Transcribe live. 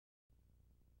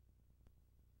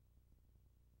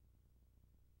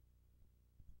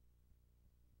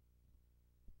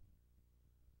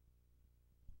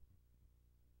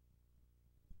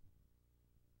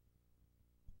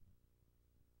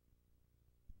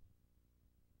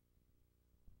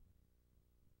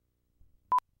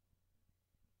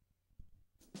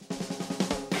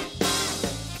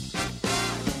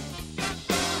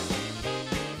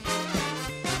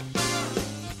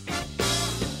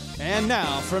And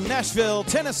now from Nashville,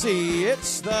 Tennessee,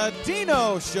 it's the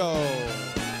Dino Show.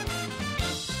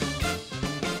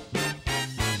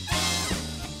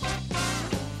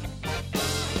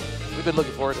 We've been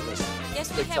looking forward to this.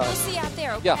 Yes, we have. We'll see you out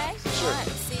there, okay? Yeah, sure. All right,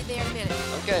 see you there in a minute.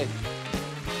 Okay.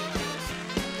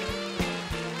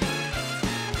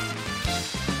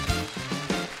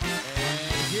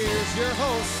 And here's your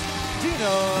host,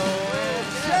 Dino and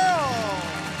Cheryl.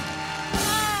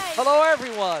 Hi. Hello,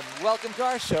 everyone. Welcome to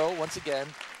our show once again.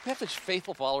 We have such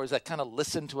faithful followers that kind of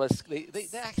listen to us. They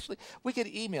actually, we get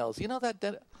emails. You know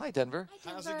that? Hi, Denver.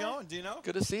 Hi, How's it going, Dino?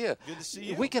 Good to see you. Good to see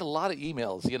you. We get a lot of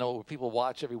emails, where people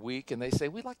watch every week, and they say,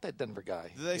 we like that Denver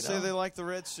guy. Do they say they like the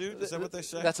red suit? Is that what they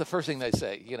say? That's the first thing they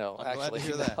say, I'm actually. glad to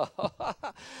hear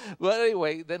that. Well,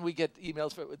 anyway, then we get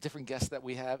emails from different guests that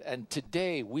we have, and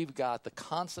today we've got the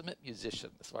consummate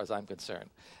musician, as far as I'm concerned.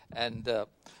 And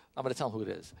I'm going to tell them who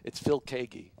it is. It's Phil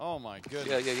Keaggy. Oh, my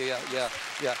goodness.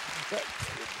 Yeah.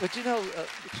 But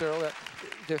Cheryl,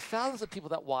 there are thousands of people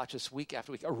that watch us week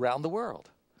after week around the world.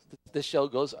 This show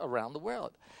goes around the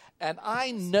world. And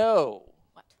I know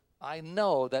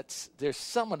that there's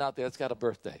someone out there that's got a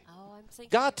birthday. Oh, I'm thinking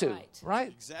Got to, right?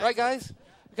 right? Exactly. Right, guys?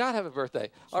 Got to have a birthday.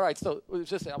 All right, so I'm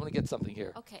going to get something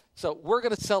here. Okay. So we're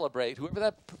going to celebrate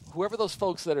whoever those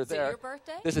folks that are there. Is it your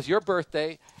birthday? This is your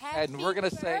birthday, and we're going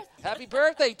to say happy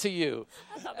birthday to you.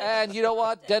 And you know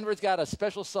what? Denver's got a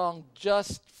special song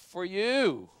just for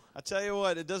you. I tell you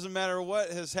what, it doesn't matter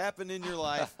what has happened in your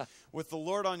life. With the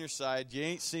Lord on your side, you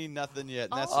ain't seen nothing yet.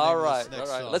 And that's the name All of right, this next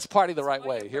all right. song. Let's party the right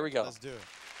way. Here we go. Let's do it.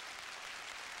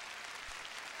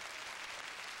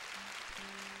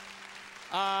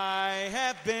 I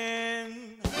have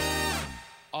been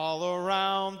all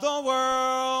around the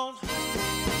world,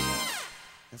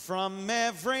 and from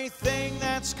everything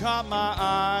that's caught my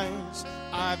eyes,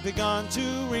 I've begun to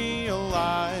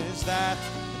realize that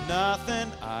nothing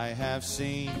I have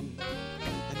seen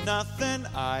and nothing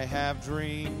I have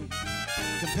dreamed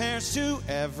compares to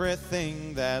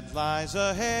everything that lies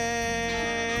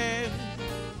ahead.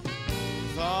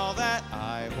 With all that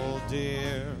I hold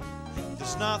dear,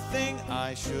 there's nothing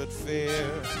I should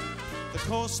fear. The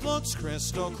coast looks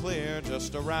crystal clear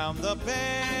just around the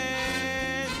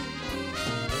bend.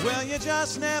 Well, you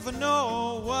just never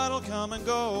know what'll come and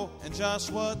go and just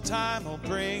what time will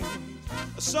bring.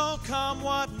 So come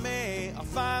what may, I'll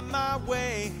find my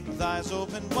way with eyes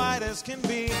open wide as can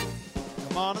be.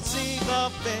 Come on and see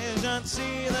the vision,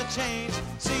 see the change,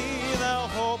 see the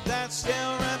hope that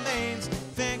still remains.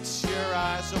 Fix your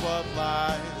eyes on what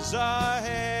lies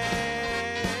ahead.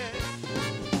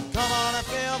 Come on and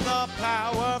feel the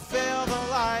power, feel the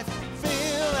life,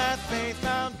 feel that faith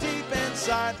found deep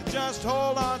inside. Just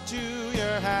hold on to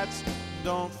your hats,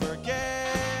 don't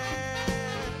forget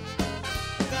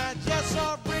that yes,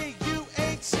 sorry, you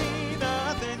ain't seen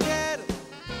nothing yet.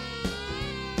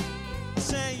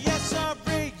 Say yes,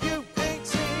 sorry, you ain't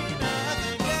seen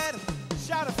nothing yet.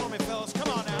 Shout it for me, fellas, come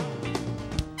on now.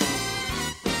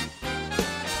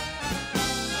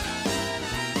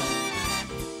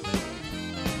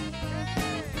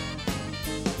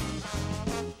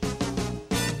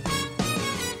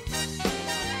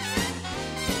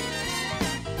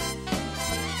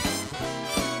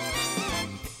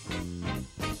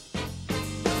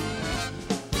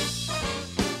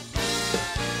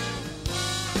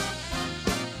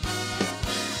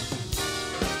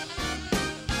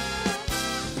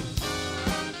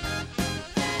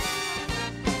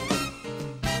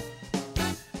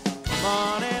 Come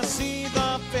on and see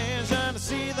the vision,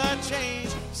 see the change,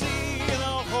 see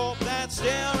the hope that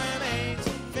still remains.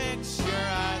 Fix your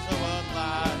eyes on what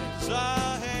lies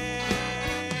ahead.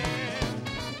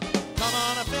 Come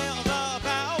on and feel the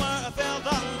power, feel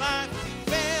the life,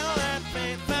 feel that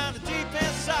faith found deep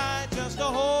inside. Just to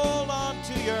hold on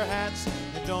to your hats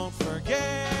and don't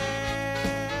forget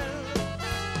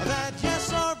that yes,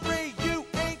 sorry, you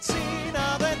ain't seen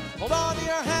nothing. Hold on to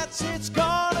your hats, it's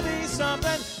gonna be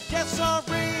something. Yes,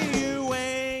 sorry, you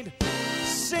ain't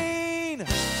seen nothing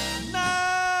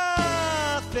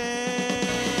yet.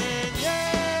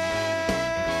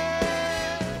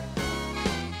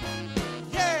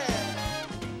 Yeah.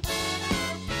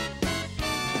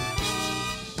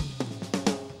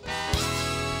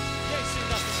 You ain't seen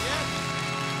nothing yet.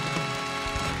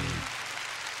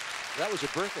 That was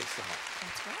your birthday song.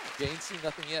 That's right. You ain't seen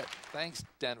nothing yet. Thanks,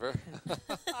 Denver.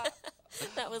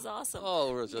 That was awesome.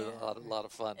 Oh, it was a lot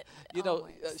of fun. You know,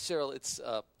 Always. Cheryl, it's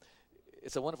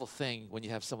a wonderful thing when you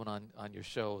have someone on your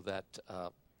show that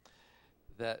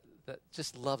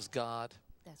just loves God.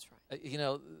 That's right.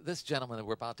 This gentleman that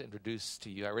we're about to introduce to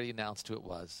you, I already announced who it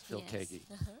was, Phil Yes. Keaggy.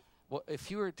 Uh-huh. Well,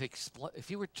 if you were to if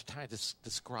you were to try to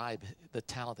describe the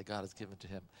talent that God has given to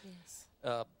him, Yes.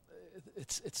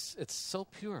 it's so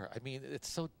pure. I mean, it's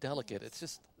so delicate.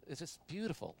 Yes. It's just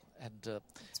beautiful, and the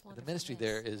wonderful, ministry yes.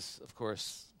 there is, of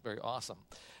course, very awesome.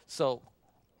 So,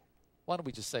 why don't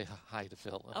we just say hi to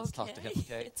Phil and let's talk to him?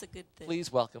 Okay, It's a good thing.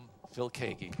 Please welcome Phil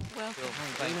Keaggy. Welcome. Phil,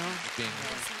 thank you for being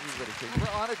here.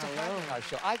 We're honored to have you on our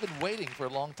show. I've been waiting for a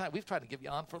long time. We've tried to get you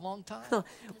on for a long time.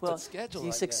 Well, schedule, I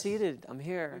you guess. succeeded. I'm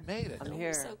here. We made it. I'm We're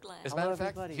here. so glad. As a Hello, matter of fact,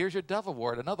 everybody. here's your Dove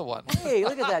Award, another one. Hey,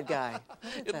 look at that guy.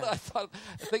 I thought,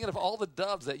 thinking of all the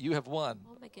doves that you have won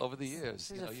Oh, my over the goodness. years.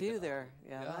 There's You know, a you've few been- there.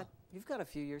 Yeah, Yeah. you've got a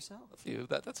few yourself. A few.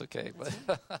 That's okay.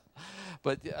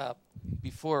 But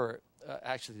before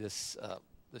actually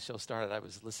the show started, I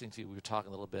was listening to you. We were talking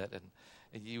a little bit,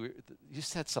 and you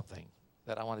said something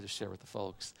that I wanted to share with the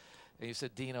folks. And you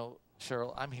said, Dino,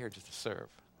 Cheryl, I'm here just to serve.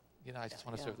 You know, I just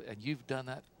want to Yeah. serve. And you've done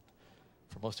that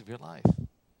for most of your life.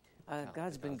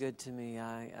 God's been good to me.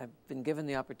 I've been given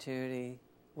the opportunity.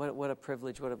 What a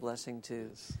privilege, what a blessing to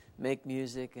Yes. make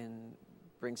music and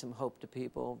bring some hope to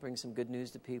people, bring some good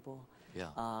news to people.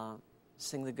 Yeah.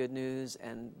 Sing the good news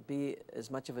and be as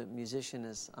much of a musician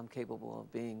as I'm capable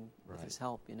of being with Right. his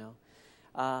help, you know.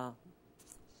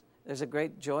 There's a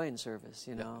great joy in service,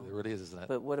 you know. It really is, isn't it?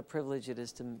 But what a privilege it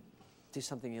is to do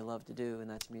something you love to do, and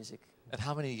that's music. And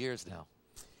how many years now?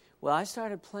 Well, I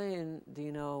started playing,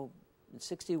 in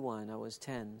 61. I was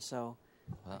 10, so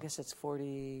Wow. I guess that's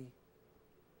 40.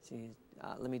 See,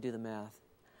 let me do the math.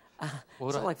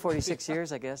 What Something like 46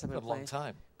 years, I guess. I've Been been a long playing.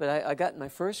 time. But I got in my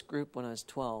first group when I was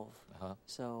 12. Uh-huh.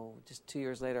 So just 2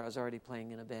 years later, I was already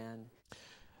playing in a band.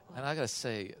 And I got to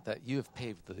say that you have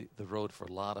paved the road for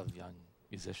a lot of young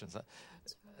musicians.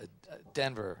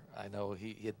 Denver, I know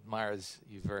he admires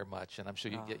you very much, and I'm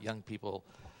sure you get young people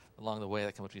along the way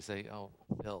that come up to you and say, "Oh,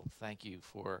 Bill, thank you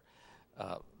for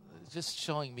just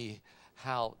showing me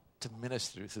how to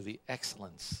minister through the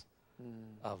excellence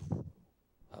of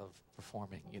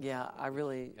performing." You know? Yeah, I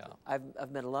really, Yeah.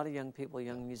 I've met a lot of young people,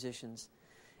 young musicians,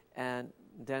 and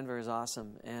Denver is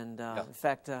awesome. And Yeah. in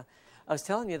fact, I was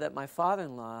telling you that my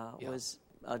father-in-law Yeah. was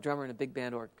a drummer in a big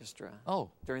band orchestra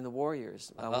Oh, during the war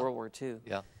years, Uh-huh. World War II.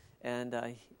 yeah.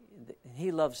 And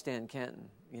he loved Stan Kenton,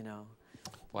 you know.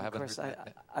 Well, I Of haven't course, heard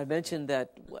that. I mentioned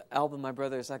that album, my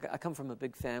brothers, I come from a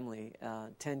big family,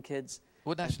 10 kids,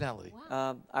 What nationality?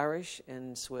 Wow. Irish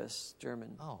and Swiss,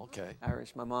 German. Oh, okay.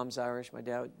 Irish. My mom's Irish. My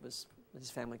dad his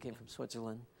family came from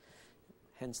Switzerland,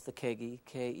 hence the Keaggy,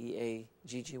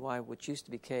 Keagggy, which used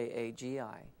to be Kagi.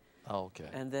 Oh, okay.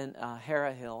 And then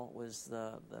Harrahill was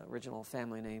the original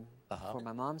family name Uh-huh. for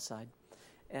my mom's side.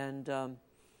 And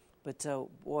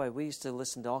boy, we used to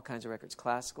listen to all kinds of records,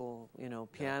 classical,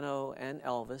 piano, and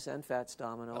Elvis, and Fats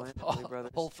Domino, and Everly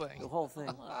Brothers. The whole thing. The whole thing.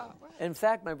 Wow. In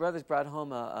fact, my brothers brought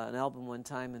home an album one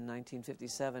time in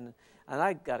 1957, and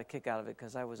I got a kick out of it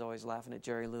because I was always laughing at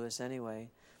Jerry Lewis anyway.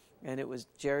 And it was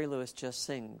Jerry Lewis Just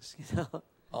Sings,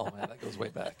 Oh, man, that goes way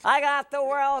back. I got the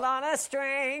world on a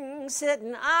string,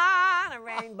 sitting on a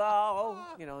rainbow.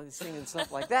 He's singing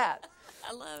stuff like that.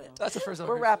 I love it. That's the first time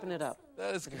We're I've heard wrapping it up.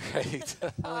 That is great.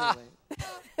 Anyway.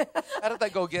 How did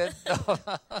that go again?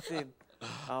 See,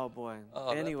 oh, boy. Oh,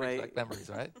 that brings Anyway, back memories,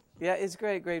 right? yeah, it's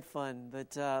great fun.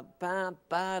 But bam,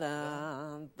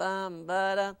 ba-dum, bam,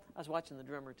 ba-dum. I was watching the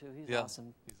drummer, too. He's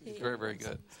awesome. He's very, very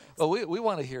good. Well, we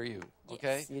want to hear you,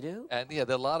 okay? Yes. You do? And yeah,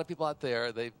 there are a lot of people out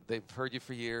there. They've heard you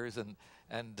for years, and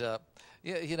I'm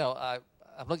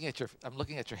looking at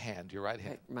your hand, your right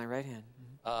hand. My right hand.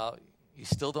 You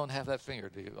still don't have that finger,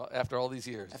 do you? After all these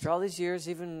years. After all these years,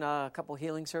 even a couple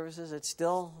healing services, it's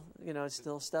still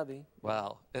stubby.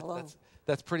 Wow, Hello.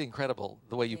 that's pretty incredible.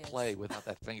 The way you Yes. play without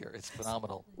that finger, it's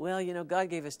phenomenal. Well, God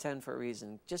gave us 10 for a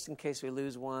reason, just in case we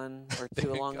lose one or There two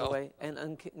you along go. the way.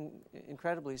 And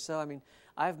incredibly so. I mean,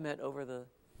 I've met over the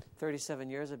 37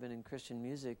 years I've been in Christian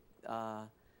music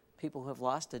people who have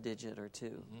lost a digit or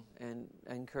two, and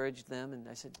I encouraged them, and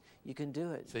I said, you can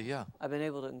do it. So yeah, I've been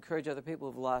able to encourage other people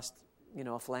who've lost, a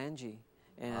phalange,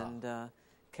 and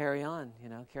carry on,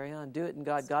 carry on. Do it in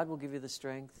God. God will give you the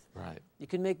strength. right. You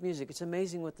can make music. It's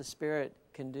amazing what the Spirit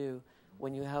can do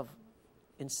when you have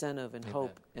incentive and Amen.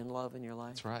 hope and love in your life.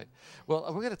 That's right. Well,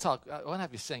 we're going to talk. I want to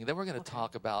have you sing. Then we're going to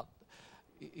talk about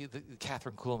the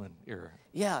Catherine Kuhlman era.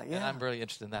 Yeah. And I'm really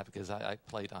interested in that because I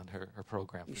played on her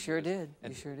program. You for sure years. did.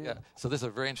 And, You sure did. Yeah. So this is a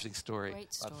very interesting story Great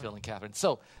about story. Phil and Catherine.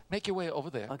 So make your way over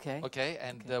there. Okay. Okay.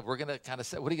 And we're going to kind of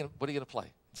say, what are you going to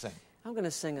play? Sing. I'm going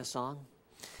to sing a song.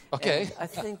 Okay. And I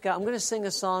think I'm going to sing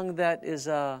a song that is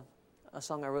a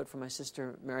song I wrote for my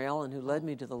sister Mary Ellen, who led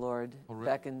me to the Lord really?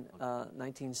 back in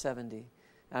 1970.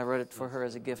 I wrote it for her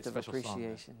as a gift of Special song, then.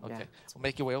 appreciation. Okay. Yeah. Well,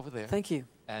 make your way over there. Thank you.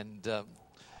 And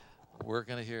we're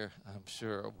going to hear, I'm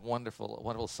sure, a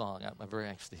wonderful song. I'm very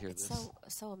anxious to hear It's this.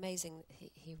 so amazing.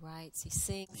 He writes, he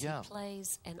sings, he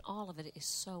plays, and all of it is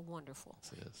so wonderful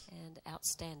and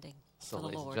outstanding So, for the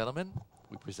ladies Lord. and gentlemen,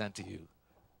 we present to you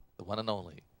the one and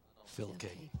only Phil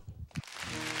Keaggy.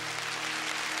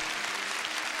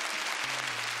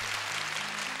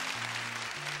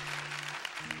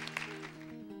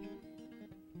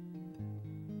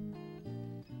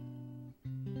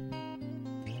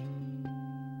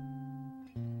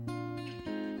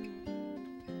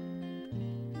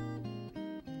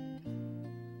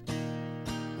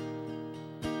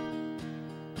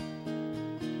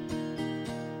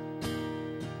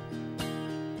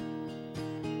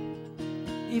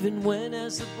 Even when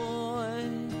as a boy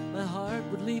my heart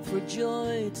would leap for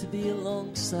joy to be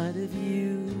alongside of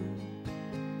you.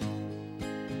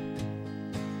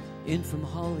 In from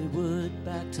Hollywood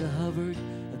back to Hubbard,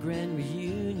 a grand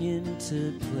reunion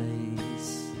took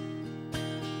place.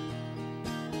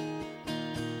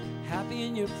 Happy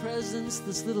in your presence,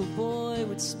 this little boy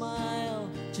would smile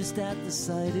just at the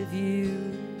sight of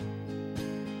you.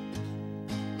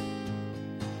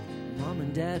 Mom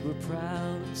and Dad were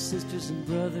proud, sisters and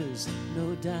brothers,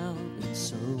 no doubt, and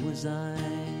so was I.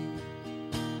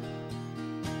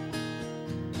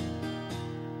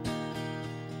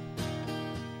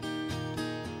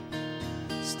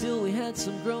 Still we had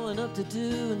some growing up to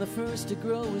do, and the first to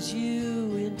grow was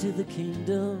you into the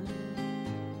kingdom.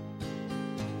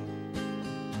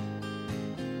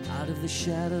 Out of the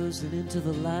shadows and into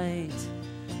the light,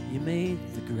 you made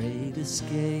the great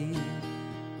escape.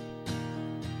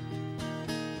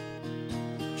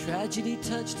 Tragedy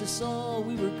touched us all,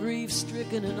 we were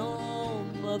grief-stricken and all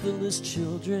motherless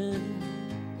children.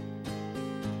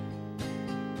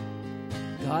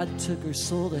 God took her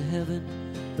soul to heaven,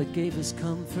 but gave us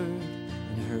comfort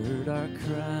and heard our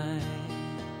cry.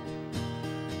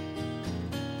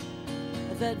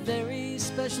 At that very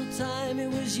special time, it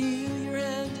was you, your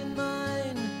hand in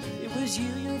mine. It was you,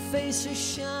 your face to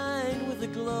shine with the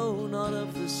glow not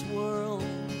of this world.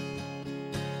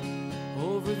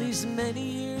 Over these many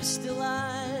years still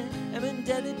I am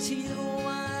indebted to you.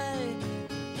 I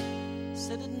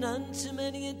said it none too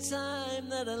many a time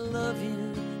that I love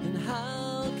you, and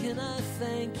how can I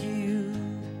thank you?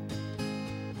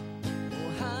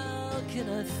 Oh, how can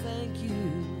I thank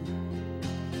you?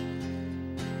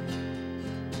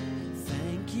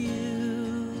 Thank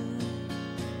you.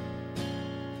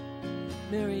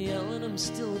 Mary Ellen, I'm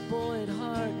still a boy at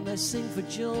heart, and I sing for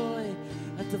joy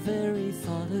at the very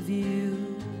thought of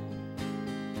you.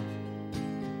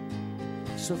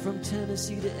 So from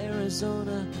Tennessee to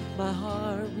Arizona, my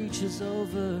heart reaches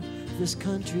over this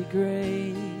country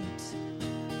great.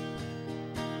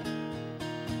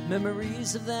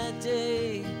 Memories of that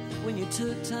day when you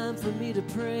took time for me to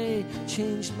pray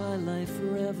changed my life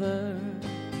forever.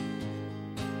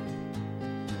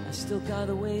 I still got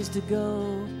a ways to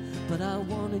go, but I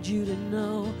wanted you to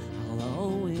know I'll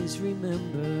always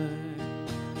remember.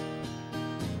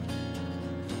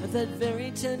 At that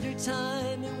very tender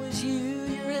time, it was you,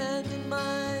 your hand in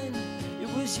mine. It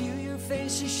was you, your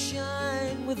face to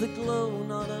shine with a glow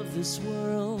not of this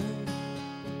world.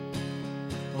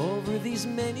 Over these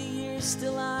many years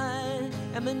still I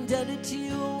am indebted to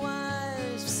you. Oh,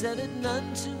 I've said it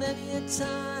none too many a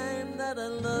time that I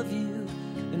love you,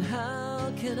 and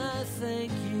how can I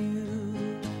thank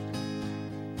you?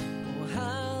 Oh,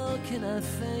 how can I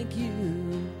thank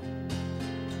you?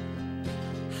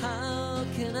 How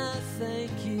can I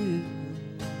thank you?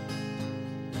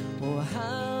 Oh,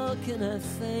 how can I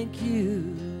thank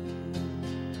you?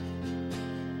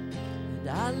 And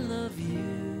I love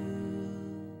you.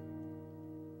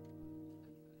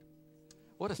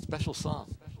 What a special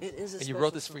song. It is a And you special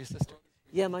wrote this song. for your sister.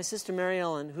 Yeah, my sister Mary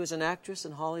Ellen, who's an actress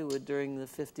in Hollywood during the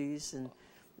 50s, and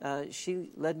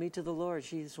she led me to the Lord.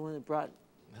 She's the one that brought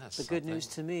the good news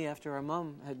to me after our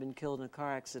mom had been killed in a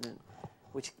car accident,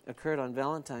 which occurred on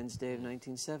Valentine's Day of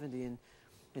 1970.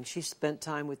 And she spent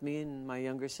time with me and my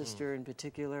younger sister in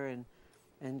particular,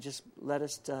 and just led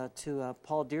us to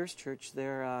Paul Deere's church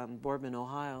there in Boardman,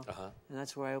 Ohio. And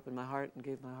that's where I opened my heart and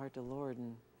gave my heart to the Lord.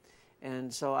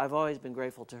 And so I've always been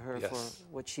grateful to her for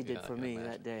what she did for me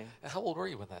that day. How old were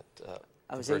you when that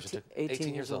I was conversion took?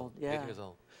 18 years old. Yeah. 18 years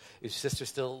old. Is your sister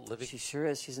still living? She sure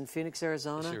is. She's in Phoenix,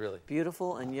 Arizona. Is she really?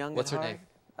 Beautiful and young. What's her at heart.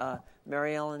 name?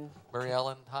 Mary Ellen. Mary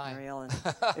Ellen, hi. Mary Ellen.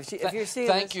 If you're seeing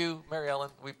Thank this, you, Mary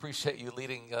Ellen. We appreciate you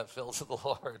leading Phil to the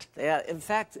Lord. Yeah, in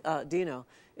fact, Dino,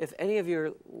 if any of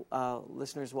your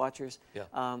listeners, watchers,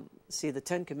 see the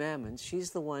Ten Commandments,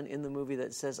 she's the one in the movie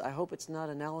that says, "I hope it's not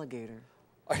an alligator."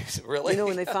 Really? You know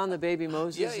when they found the baby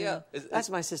Moses? Yeah. That's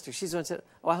my sister. She's the one who said,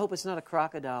 "Oh, I hope it's not a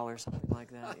crocodile or something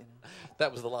like that." You know?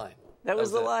 That was the line. That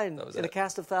was the it. line That was in it. a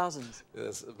cast of thousands.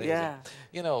 That's amazing. Yeah.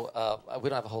 You know, we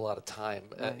don't have a whole lot of time.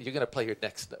 Right. You're going to play your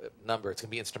next number. It's going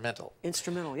to be instrumental.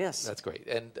 Instrumental, yes. That's great.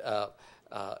 And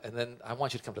then I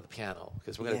want you to come to the piano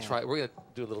because we're going to try. We're going to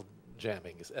do a little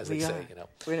jamming, as they say. You know,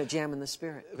 we're going to jam in the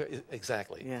spirit.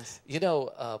 Exactly. Yes. You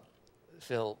know,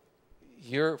 Phil,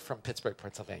 you're from Pittsburgh,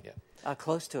 Pennsylvania.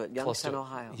 Close to it, Youngstown,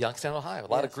 Ohio. Youngstown, Ohio. A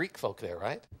lot of Greek folk there,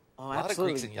 right? Oh, a lot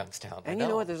absolutely. of Greeks in Youngstown. And you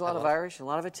know what? There's a lot of Irish, a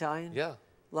lot of Italian. Yeah.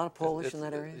 A lot of Polish in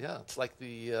that area. Yeah, it's like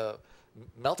the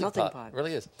melting Melting pot. pot. It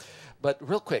really is. But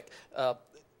real quick,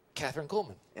 Catherine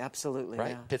Coleman. Absolutely,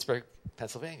 Right? yeah. Pittsburgh,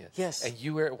 Pennsylvania. Yes. And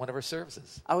you were at one of her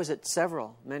services. I was at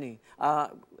many.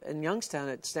 In Youngstown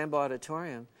at Stambaugh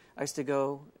Auditorium, I used to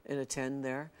go and attend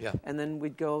there. Yeah. And then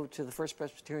we'd go to the First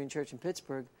Presbyterian Church in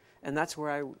Pittsburgh, and that's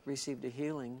where I received a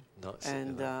healing.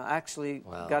 Actually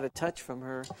got a touch from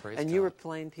her. Praise and God. you were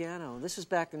playing piano. This was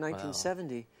back in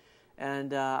 1970.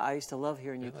 And I used to love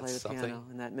hearing you play the piano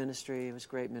in that ministry. It was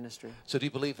great ministry. So do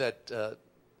you believe that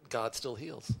God still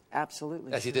heals?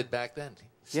 Absolutely. As he did back then,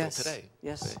 still today.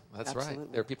 Yes. See, that's absolutely.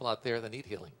 right. There are people out there that need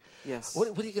healing. Yes. What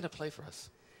are you going to play for us?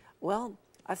 Well,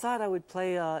 I thought I would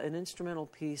play an instrumental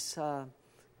piece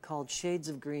called Shades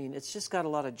of Green. It's just got a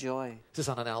lot of joy. Is this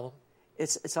on an album?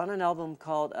 It's on an album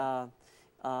called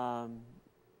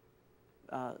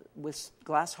with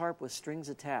Glass Harp with Strings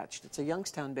Attached. It's a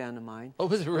Youngstown band of mine. Oh,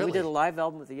 is it really? We did a live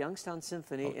album with the Youngstown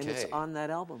Symphony, and it's Okay. on that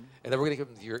album. And then we're going to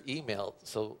give them your email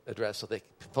address so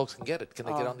folks can get it. Can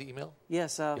they get on the email?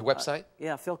 Yes. Your website?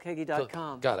 Yeah,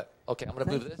 philkeaggy.com. Got it. Okay, I'm going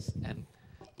to move this, and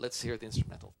let's hear the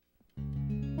instrumental.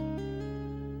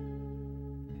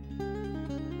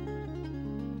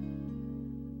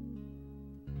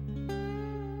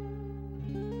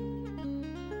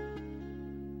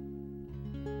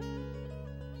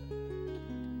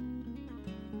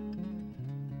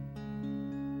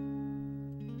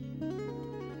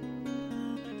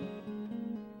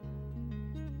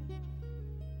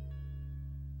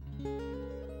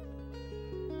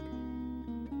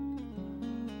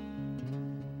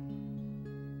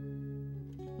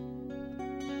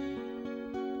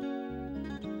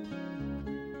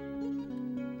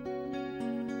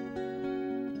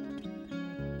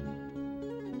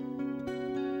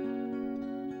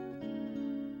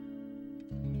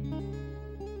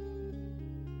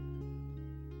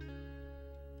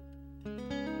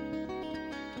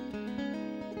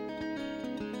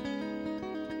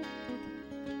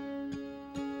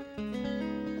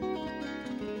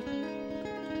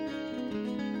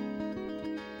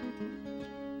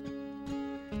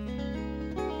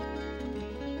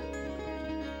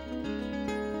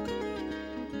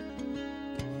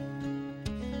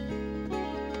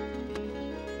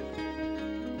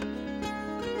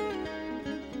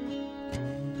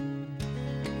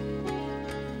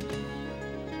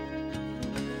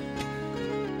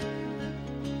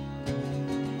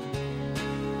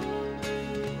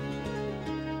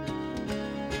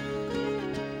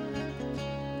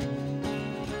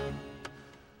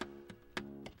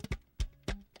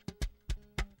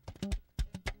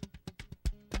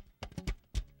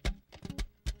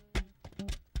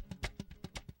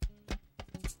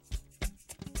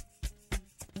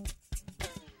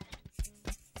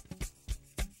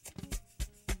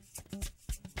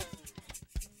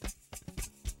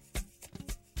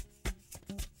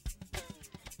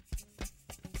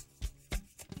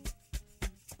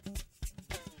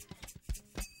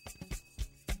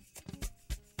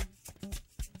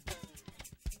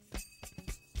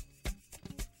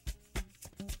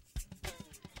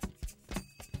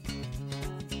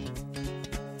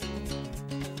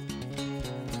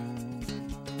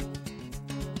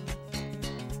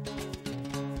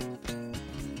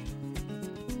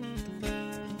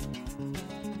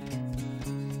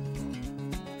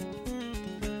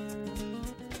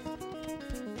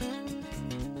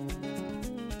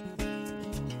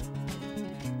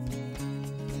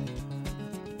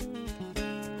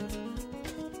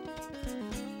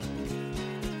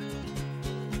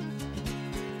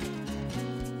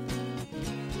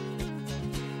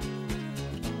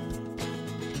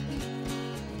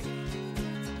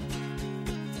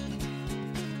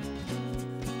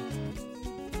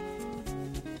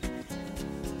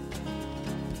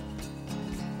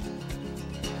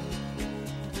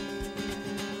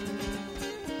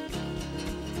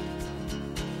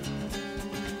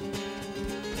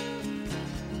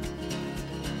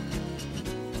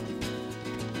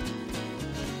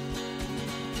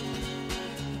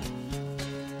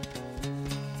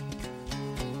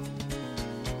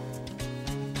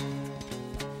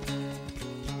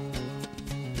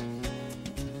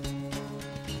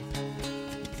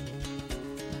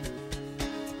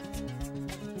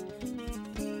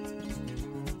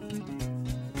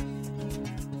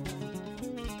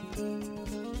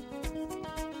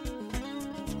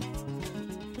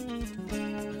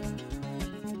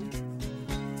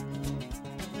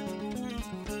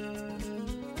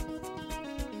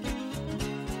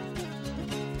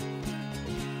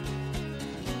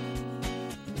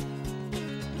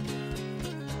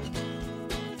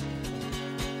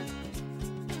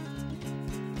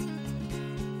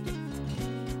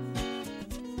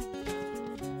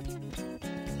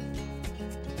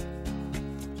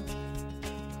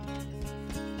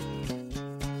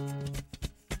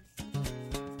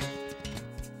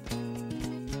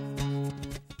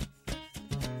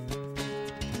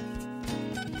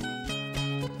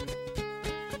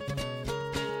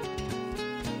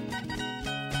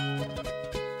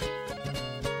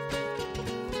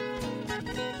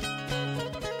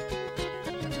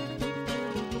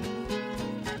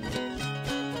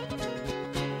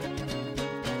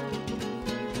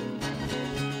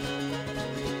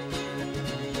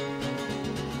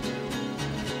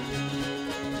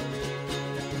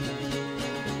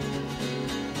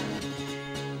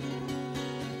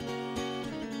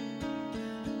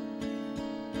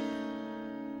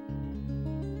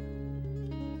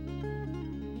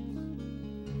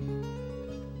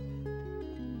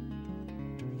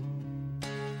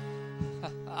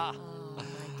 Oh, my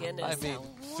goodness. I mean, how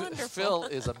wonderful. Phil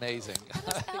is amazing.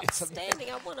 It's outstanding.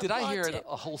 I want to Did I applaud hear him.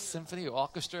 a whole symphony or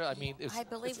orchestra? I mean, I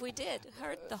believe we did.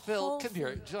 Heard the Phil, whole come here.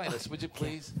 thing. Join us, would you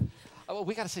please? Well,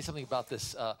 we got to say something about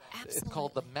this. It's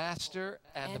called The Master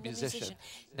and the Musician.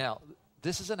 Now,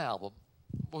 this is an album.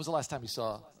 What was the last time you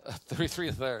saw 33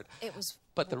 and a Third? It was.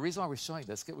 But the reason why we're showing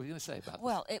this, what were you going to say about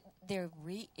Well, they're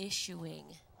reissuing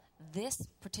this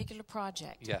particular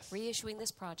project. Yes. Reissuing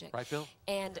this project. Right, Phil?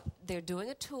 And they're doing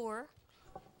a tour,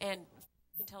 and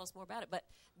you can tell us more about it, but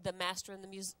The Master and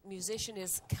the Musician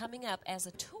is coming up as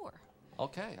a tour.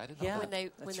 Okay, I didn't know Yeah,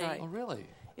 that. that's right. Oh, really?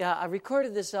 Yeah, I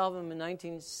recorded this album in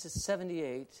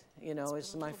 1978. You know,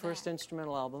 it's my first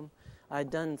instrumental album. I'd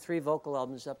done 3 vocal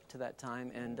albums up to that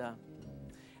time, and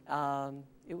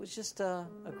it was just a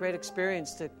great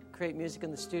experience to create music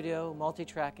in the studio,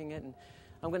 multi-tracking it, and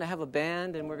I'm going to have a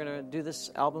band, and we're going to do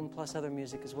this album plus other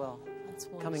music as well. That's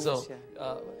wonderful. Coming So, this year.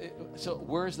 so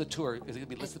where's the tour? Is it going to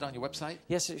be listed on your website?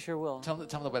 Yes, it sure will. Tell me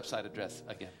the website address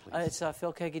again, please. It's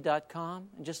philkeaggy.com,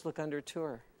 and just look under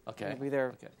tour. Okay. It'll be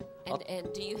there. Okay.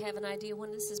 And do you have an idea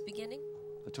when this is beginning?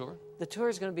 The tour? The tour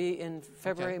is going to be in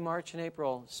February, Okay. March, and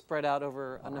April, spread out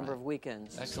over a number right. of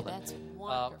weekends. Excellent. That's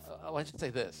wonderful. I want you to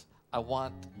say this. I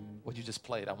want what you just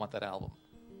played. I want that album.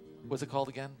 What's it called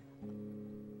again?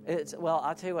 Well,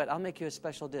 I'll tell you what. I'll make you a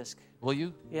special disc. Will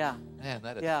you? Yeah. Man,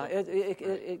 that is Yeah, so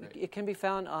it can be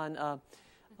found on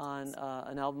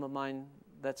an album of mine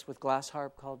that's with glass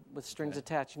harp called With Strings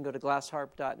Attached. You can go to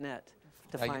glassharp.net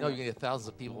to you find know it. you're going to get thousands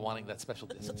of people wanting that special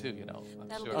disc too, you know. I'm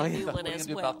That'll sure. be a new What one are you as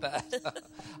gonna do well. about that?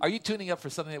 Are you tuning up for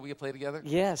something that we can play together?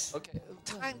 Yes. Okay.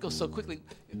 Time goes so quickly.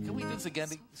 Can we do this again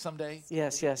someday?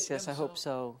 Yes. I hope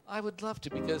so. I would love to,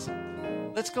 because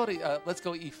let's go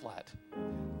E flat.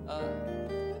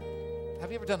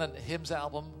 Have you ever done a hymns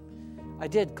album? I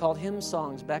did, called Hymn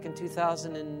Songs, back in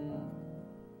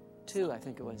 2002, I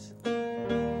think it was.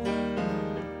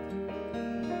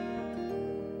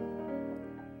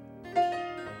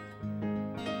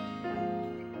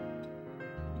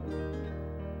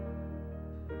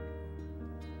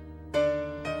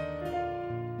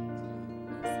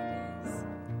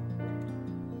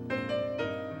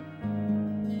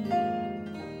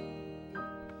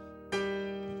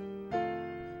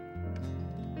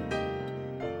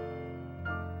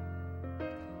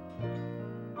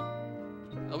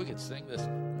 Oh, we could sing this.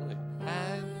 Really.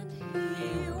 And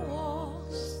He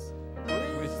walks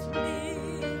with me,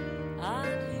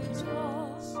 and he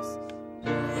talks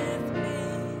with me,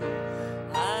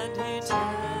 and he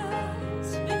tells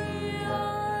me I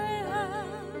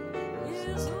am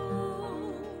his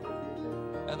own.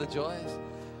 and the joys.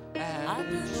 And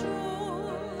the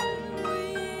joy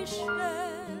we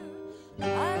share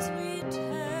as we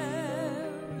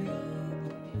tarry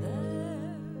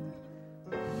there,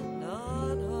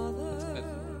 none other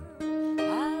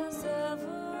has ever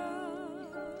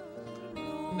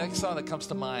known. Next song that comes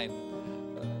to mind,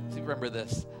 so you remember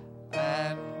this.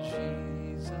 And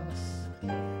Jesus.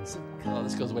 Oh,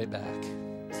 this goes way back. To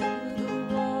the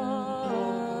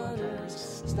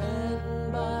waters,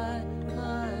 stand by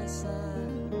my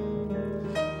side.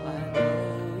 I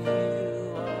know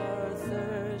you are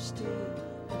thirsty,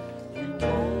 you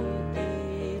won't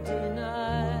be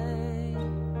denied.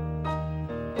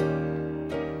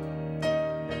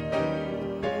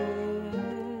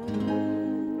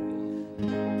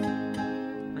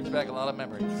 Brings back a lot of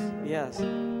memories. Yes.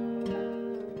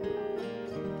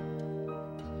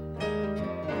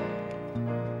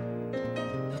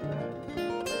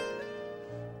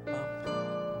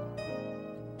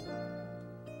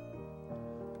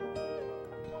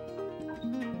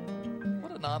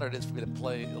 What an honor it is for me to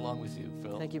play along with you,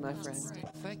 Phil. Thank you, my friend.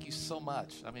 Thank you so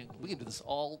much. I mean, we could do this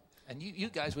all, and you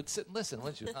guys would sit and listen,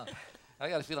 wouldn't you? Huh? I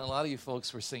got a feeling a lot of you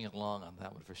folks were singing along on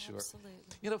that one for sure. Absolutely.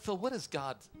 You know, Phil, what is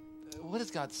God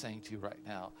saying to you right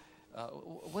now?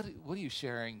 What are you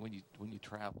sharing when you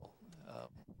travel?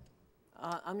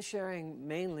 I'm sharing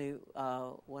mainly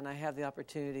when I have the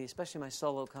opportunity, especially my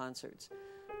solo concerts,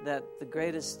 that the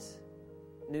greatest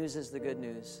news is the good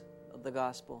news of the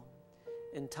gospel.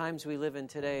 In times we live in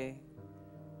today,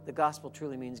 the gospel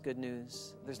truly means good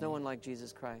news. There's no one like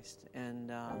Jesus Christ.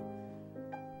 And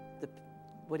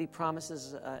what he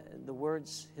promises,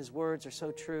 his words are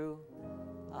so true.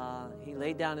 He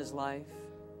laid down his life.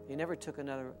 He never took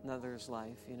another's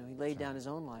life. You know, he laid down his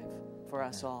own life for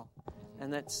us all.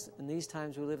 And that's, in these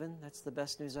times we live in, that's the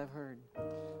best news I've heard.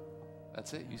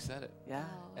 That's it. You said it. Yeah.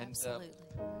 Oh, And, absolutely.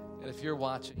 And if you're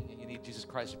watching and you need Jesus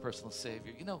Christ, your personal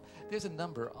Savior, you know, there's a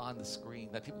number on the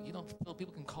screen that people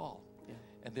can call. Yeah.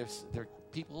 And there are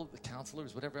people, the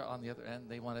counselors, whatever, on the other end,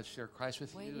 they want to share Christ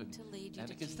with Waiting you. to lead you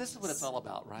and to because this is what it's Jesus. all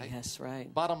about, right? Yes,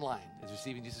 right. Bottom line is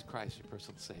receiving Jesus Christ, your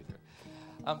personal Savior.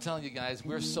 I'm telling you guys,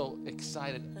 we're so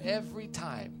excited every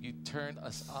time you turn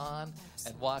us on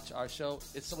and watch our show.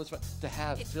 It's so much fun to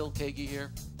have Phil Keaggy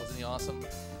here. Wasn't he awesome?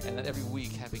 And then every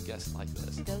week having guests like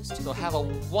this. So have a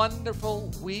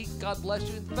wonderful week. God bless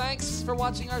you. And thanks for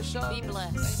watching our show. Be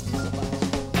blessed. Thank you so much.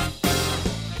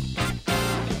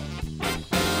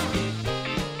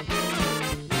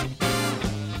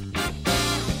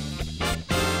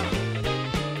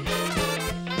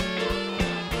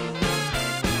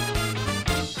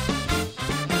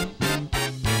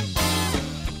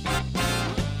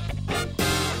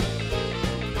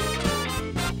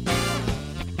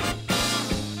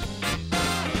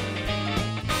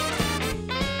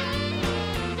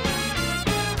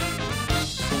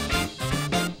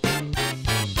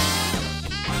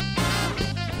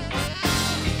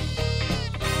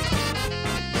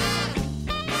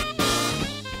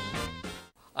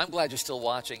 I'm glad you're still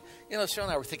watching. You know, Cheryl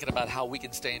and I were thinking about how we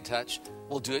can stay in touch.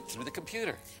 We'll do it through the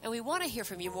computer. And we want to hear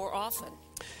from you more often.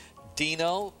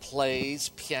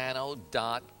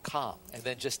 DinoPlaysPiano.com. And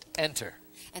then just enter.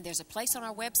 And there's a place on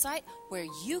our website where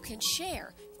you can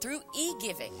share through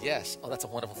e-giving. Yes. Oh, that's a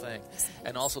wonderful thing.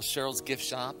 And also Cheryl's gift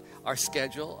shop, our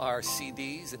schedule, our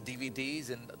CDs and DVDs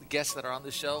and the guests that are on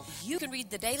the show. You can read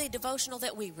the daily devotional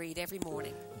that we read every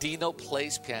morning.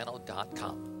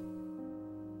 DinoPlaysPiano.com.